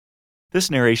This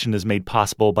narration is made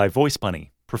possible by Voice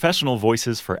Bunny, professional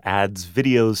voices for ads,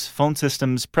 videos, phone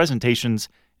systems, presentations,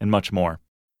 and much more.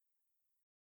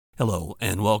 Hello,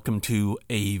 and welcome to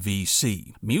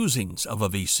AVC, Musings of a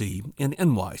VC in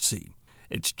NYC.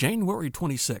 It's January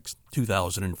 26,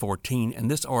 2014,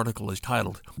 and this article is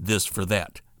titled This for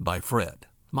That by Fred.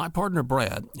 My partner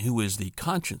Brad, who is the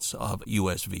conscience of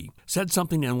USV, said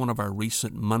something in one of our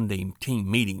recent Monday team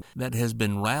meetings that has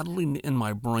been rattling in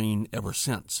my brain ever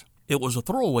since. It was a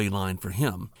throwaway line for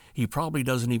him. He probably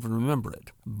doesn't even remember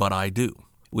it, but I do.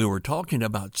 We were talking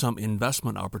about some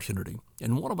investment opportunity,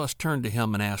 and one of us turned to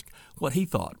him and asked what he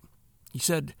thought. He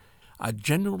said, "I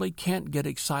generally can't get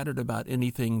excited about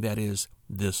anything that is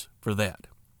this for that."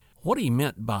 What he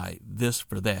meant by this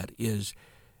for that is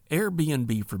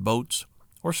Airbnb for boats,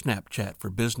 or Snapchat for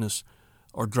business,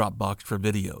 or Dropbox for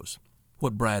videos.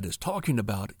 What Brad is talking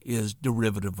about is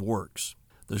derivative works.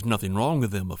 There's nothing wrong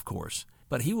with them, of course,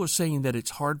 but he was saying that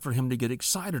it's hard for him to get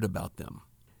excited about them.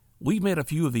 We've made a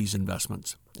few of these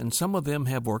investments, and some of them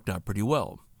have worked out pretty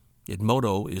well.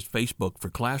 Edmodo is Facebook for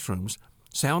classrooms.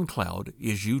 SoundCloud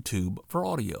is YouTube for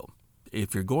audio.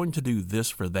 If you're going to do this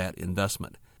for that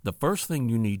investment, the first thing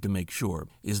you need to make sure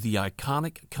is the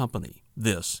iconic company,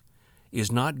 this,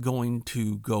 is not going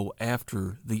to go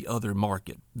after the other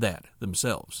market, that,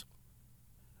 themselves.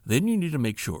 Then you need to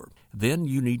make sure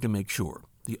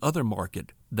the other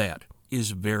market, that,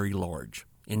 is very large.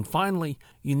 And finally,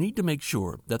 you need to make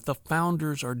sure that the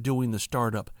founders are doing the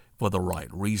startup for the right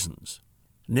reasons.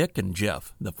 Nick and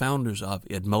Jeff, the founders of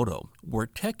Edmodo, were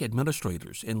tech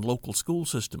administrators in local school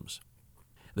systems.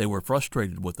 They were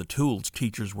frustrated with the tools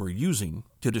teachers were using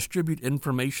to distribute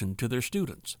information to their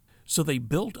students. So they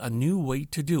built a new way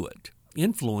to do it,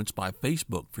 influenced by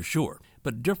Facebook for sure,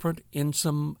 but different in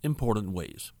some important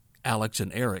ways. Alex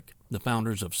and Eric, the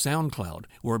founders of SoundCloud,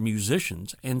 were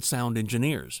musicians and sound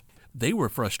engineers. They were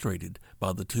frustrated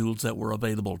by the tools that were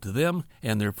available to them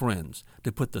and their friends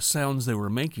to put the sounds they were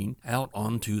making out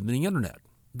onto the internet.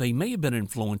 They may have been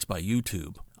influenced by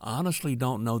YouTube. I honestly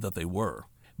don't know that they were.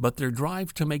 But their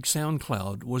drive to make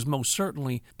SoundCloud was most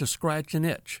certainly to scratch an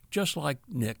itch, just like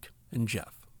Nick and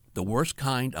Jeff. The worst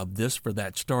kind of this for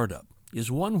that startup is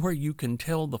one where you can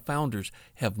tell the founders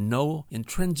have no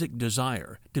intrinsic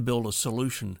desire to build a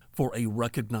solution for a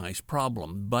recognized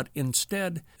problem, but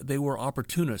instead they were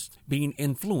opportunists being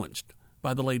influenced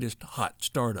by the latest hot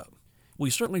startup. We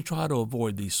certainly try to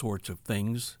avoid these sorts of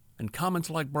things, and comments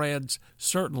like Brad's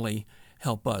certainly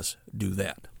help us do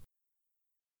that.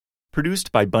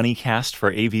 Produced by BunnyCast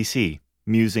for AVC,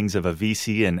 Musings of a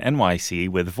VC in NYC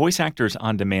with voice actors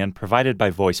on demand provided by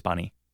Voice Bunny.